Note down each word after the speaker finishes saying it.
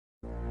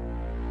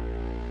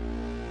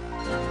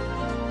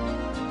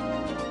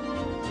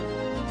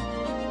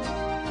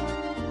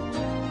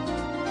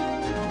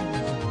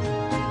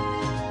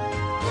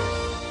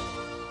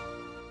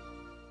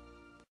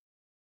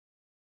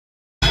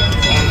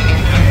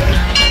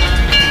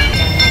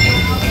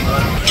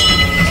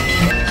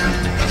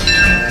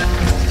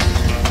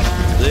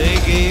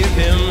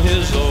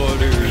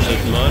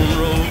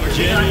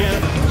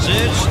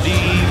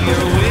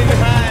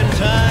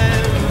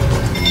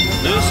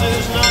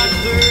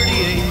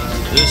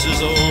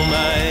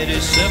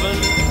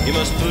You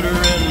must put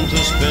her in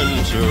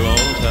dispenser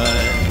on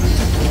time.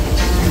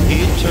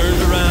 He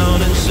turned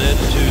around and said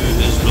to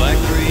his black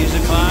greasy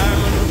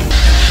fireman,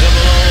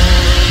 "Shovel on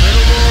a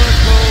little more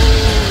coal."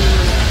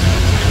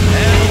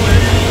 And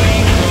when we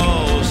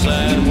cross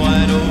that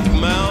White Oak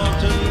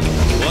Mountain,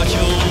 watch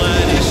old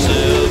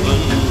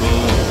 97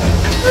 roll.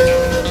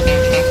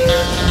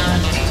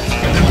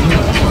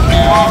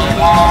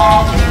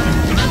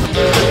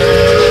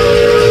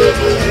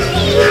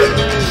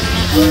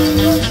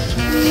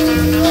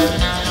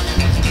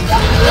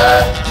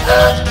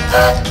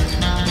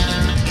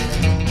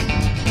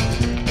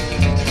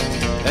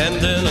 And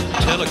then a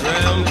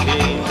telegram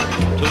came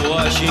to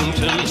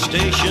Washington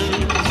Station.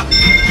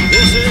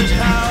 This is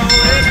how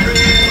it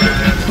read.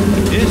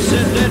 It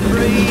said that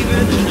brave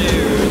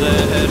engineer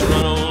that has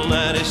run on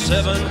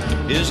 97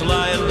 is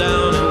lying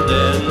down in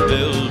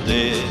Danville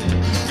dead.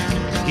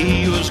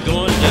 He was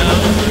going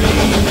down the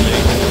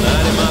evening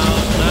 90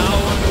 miles an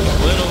hour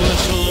when a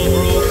whistle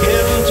broke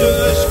into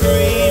a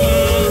scream.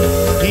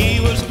 He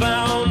was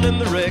found in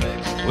the wreck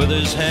with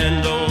his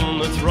hand on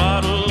the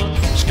throttle,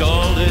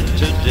 scalded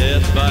to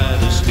death by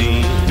the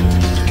steam.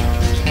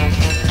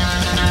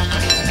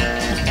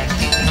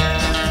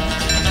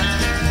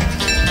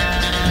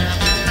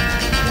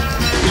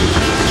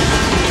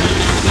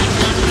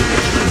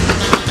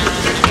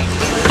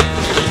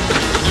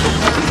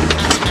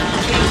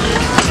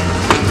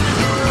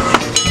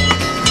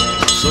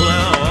 So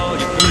now all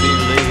you pretty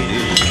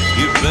ladies,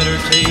 you better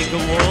take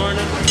a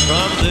warning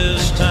from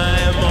this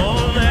time